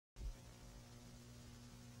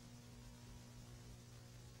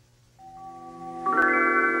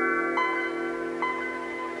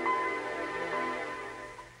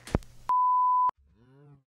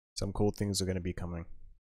Some cool things are gonna be coming.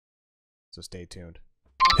 So stay tuned.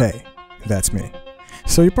 Hey, that's me.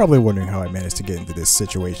 So you're probably wondering how I managed to get into this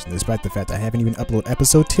situation despite the fact I haven't even uploaded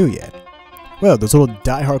episode 2 yet. Well, those little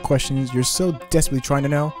die-hard questions you're so desperately trying to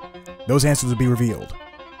know, those answers will be revealed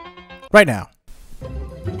right now.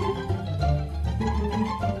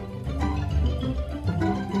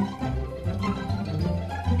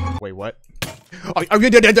 Wait, what?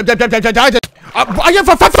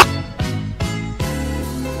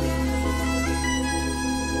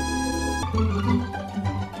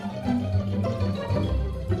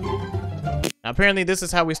 Apparently this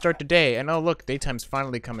is how we start the day, and oh look, daytime's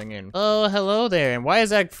finally coming in. Oh, hello there, and why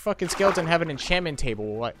is that fucking skeleton have an enchantment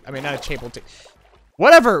table? What? I mean, not a table,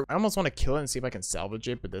 whatever! I almost want to kill it and see if I can salvage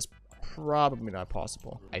it, but that's probably not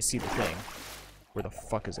possible. I see the thing. Where the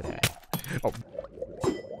fuck is it at? Oh.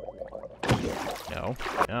 No.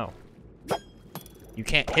 No. You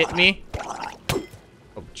can't hit me?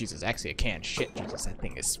 Oh, Jesus, actually I can. Shit, Jesus, that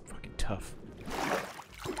thing is fucking tough.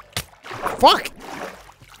 Fuck!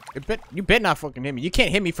 You bet not fucking hit me. You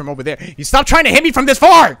can't hit me from over there. You stop trying to hit me from this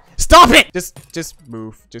far! Stop it! Just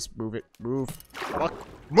move. Just move it. Move. Fuck.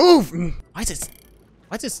 Move! Why is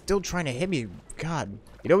it still trying to hit me? God.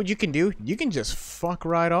 You know what you can do? You can just fuck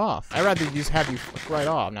right off. I'd rather just have you fuck right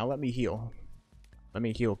off. Now let me heal. Let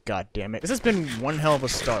me heal, god damn it. This has been one hell of a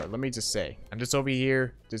start, let me just say. I'm just over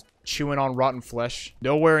here, just chewing on rotten flesh.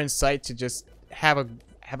 Nowhere in sight to just have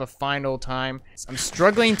a fine old time. I'm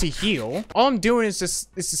struggling to heal. All I'm doing is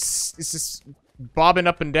just bobbing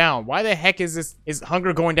up and down. Why the heck is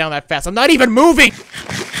hunger going down that fast? I'm not even moving!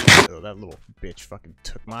 Oh, that little bitch fucking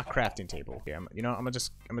took my crafting table. Yeah, you know, I'm gonna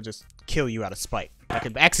just kill you out of spite. I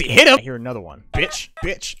could actually hit him! I hear another one. Bitch!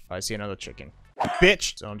 Bitch! Oh, I see another chicken.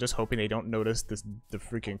 Bitch! So I'm just hoping they don't notice the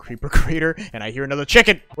freaking creeper crater, and I hear another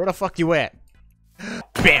chicken! Where the fuck you at?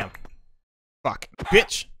 Bam! Fuck.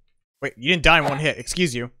 Bitch! Wait, you didn't die in one hit.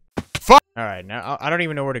 Excuse you. Fuck! Alright, now I don't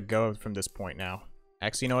even know where to go from this point now.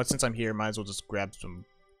 Actually, you know what? Since I'm here, might as well just grab some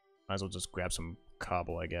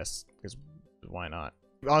cobble, I guess. Because why not?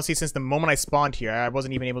 Honestly, since the moment I spawned here, I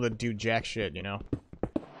wasn't even able to do jack shit, you know?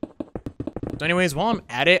 So anyways, while I'm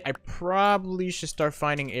at it, I probably should start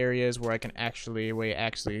finding areas where I can actually,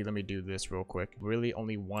 let me do this real quick. Really,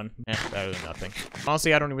 only one? Better than nothing.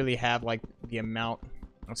 Honestly, I don't really have, like, the amount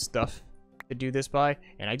of stuff to do this by,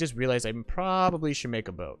 and I just realized I probably should make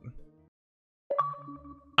a boat.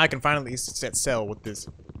 I can finally set sail with this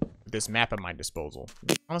map at my disposal.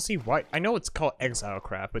 Honestly, why? I know it's called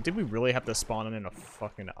Exilecraft, but did we really have to spawn in a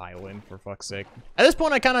fucking island, for fuck's sake? At this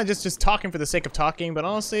point, I kind of just talking for the sake of talking, but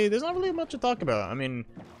honestly, there's not really much to talk about. I mean,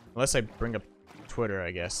 unless I bring up Twitter,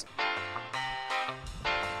 I guess.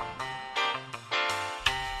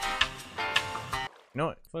 You know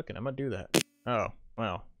what? Fuck it, I'm gonna do that. Oh,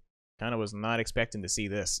 well. Kinda was not expecting to see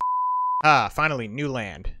this. Ah, finally, new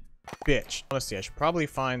land. Bitch. Let's see, I should probably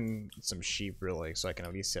find some sheep, really, so I can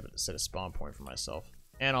at least set a spawn point for myself.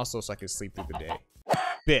 And also so I can sleep through the day.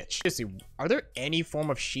 Bitch. Let's see, are there any form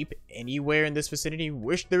of sheep anywhere in this vicinity?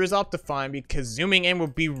 Wish there is Optifine, because zooming in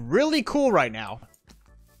would be really cool right now.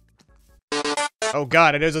 Oh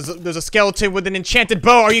god, there's a skeleton with an enchanted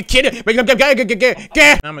bow, are you kidding? I'm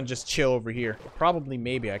gonna just chill over here. Probably,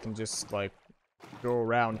 maybe I can just, like, go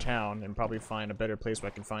around town and probably find a better place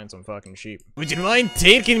where I can find some fucking sheep. Would you mind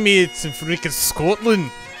taking me to freaking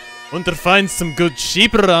Scotland? Want to find some good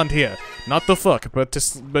sheep around here? Not to fuck, but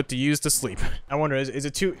to use to sleep. I wonder, is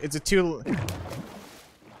it too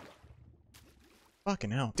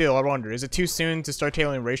fucking hell. Still, I wonder, is it too soon to start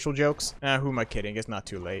telling racial jokes? Who am I kidding? It's not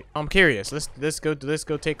too late. I'm curious. Let's go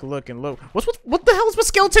take a look and look. What the hell is with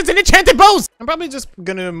skeletons and enchanted bows? I'm probably just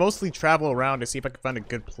gonna mostly travel around to see if I can find a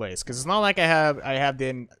good place, because it's not like I have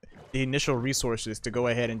the initial resources to go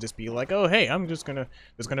ahead and just be like, oh hey, I'm just gonna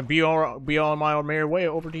be on my merry way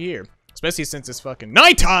over to here. Especially since it's fucking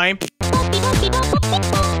nighttime.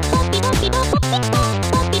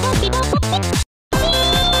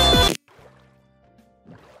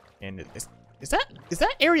 And is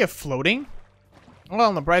that area floating? Well,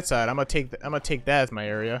 on the bright side, I'm gonna take that as my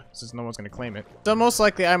area, since no one's gonna claim it. So most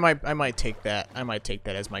likely, I might take that. I might take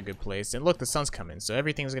that as my good place. And look, the sun's coming, so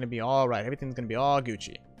everything's gonna be all right. Everything's gonna be all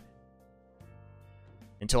Gucci.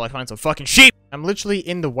 Until I find some fucking sheep. I'm literally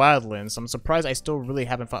in the wildlands, so I'm surprised I still really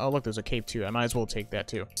haven't found. Oh look, there's a cave too. I might as well take that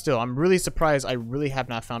too. Still, I'm really surprised I really have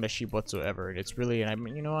not found a sheep whatsoever. It's really, and I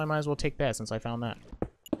mean, you know, I might as well take that since I found that.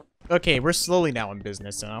 Okay, we're slowly now in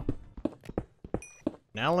business now.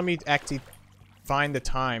 Now let me actually find the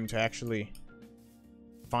time to actually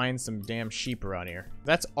find some damn sheep around here.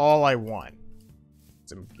 That's all I want.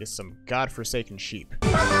 Some godforsaken sheep.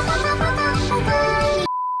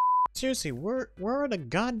 Seriously, where are the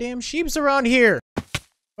goddamn sheeps around here?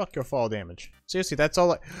 Fuck your fall damage. Seriously, that's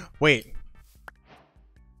all I- Wait.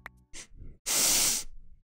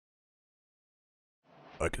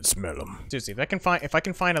 I can smell them. Seriously, if I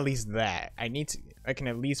can find at least that, I can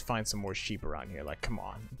at least find some more sheep around here. Like, come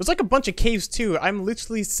on. There's like a bunch of caves too. I'm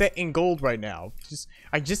literally set in gold right now.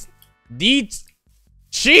 I just need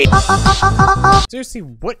sheep. Seriously,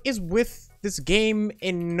 what is with this game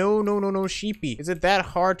and no sheepy? Is it that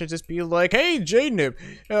hard to just be like, hey Jnip,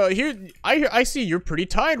 here I see you're pretty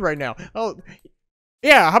tired right now. Oh,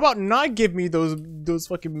 yeah, how about not give me those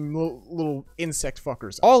fucking little insect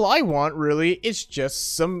fuckers? All I want really is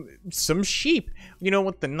just some sheep. You know,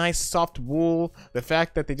 with the nice soft wool, the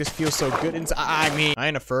fact that they just feel so good inside. I mean, I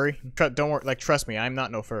ain't a furry. Don't worry, like trust me, I'm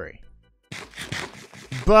not no furry.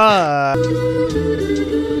 But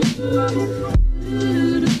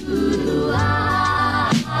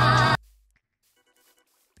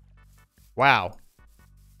wow.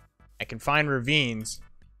 I can find ravines.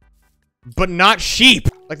 But not sheep!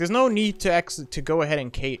 Like, there's no need to go ahead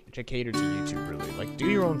and cater to YouTube, really. Like, do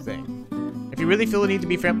your own thing. If you really feel the need to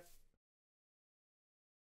be family.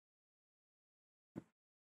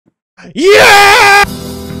 Yeah!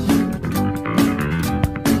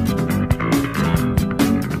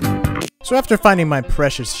 So after finding my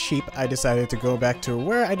precious sheep, I decided to go back to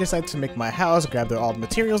where I decided to make my house, grab all the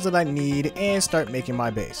materials that I need, and start making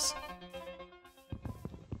my base.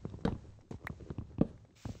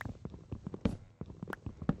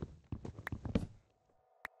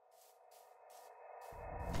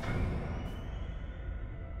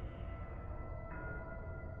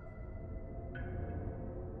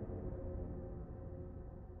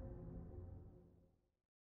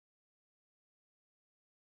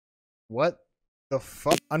 What the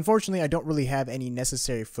fuck? Unfortunately, I don't really have any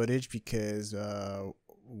necessary footage because,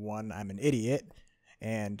 one, I'm an idiot,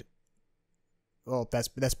 and, well, that's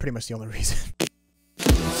pretty much the only reason.